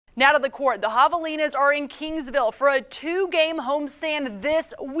Now to the court. The Javelinas are in Kingsville for a 2-game homestand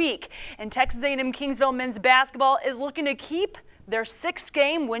this week. And Texas A&M Kingsville men's basketball is looking to keep their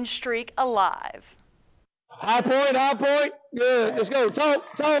 6-game win streak alive. High point. Good. Let's go. Talk.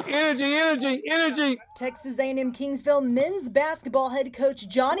 Energy. Texas A&M Kingsville men's basketball head coach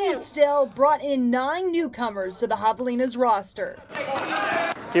Johnny Estelle brought in 9 newcomers to the Javelinas roster.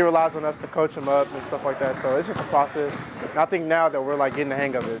 He relies on us to coach him up and stuff like that, so it's just a process. And I think now that we're getting the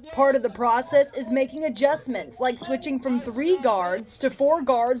hang of it. Part of the process is making adjustments, like switching from 3 guards to 4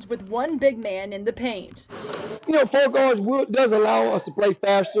 guards with 1 big man in the paint. 4 guards does allow us to play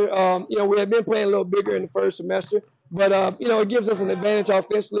faster. We have been playing a little bigger in the first semester, but it gives us an advantage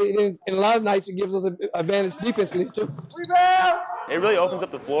offensively, and a lot of nights it gives us an advantage defensively too. It really opens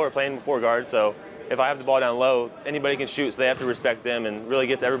up the floor playing with 4 guards, so if I have the ball down low, anybody can shoot, so they have to respect them, and really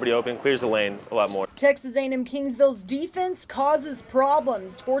gets everybody open, clears the lane a lot more. Texas A&M Kingsville's defense causes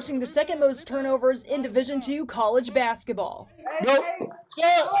problems, forcing the 2nd most turnovers in Division II college basketball. Go.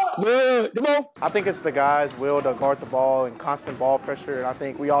 Come on. I think it's the guys' will to guard the ball and constant ball pressure, and I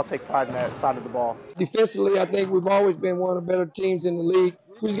think we all take pride in that side of the ball. Defensively, I think we've always been one of the better teams in the league.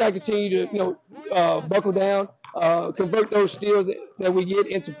 We just got to continue to, buckle down, convert those steals that we get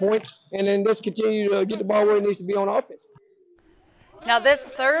into points, and then just continue to get the ball where it needs to be on offense. Now this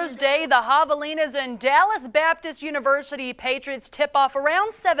Thursday, the Javelinas and Dallas Baptist University Patriots tip off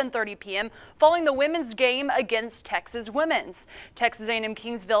around 7:30 p.m. following the women's game against Texas Women's. Texas A&M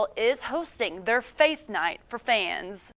Kingsville is hosting their Faith Night for fans.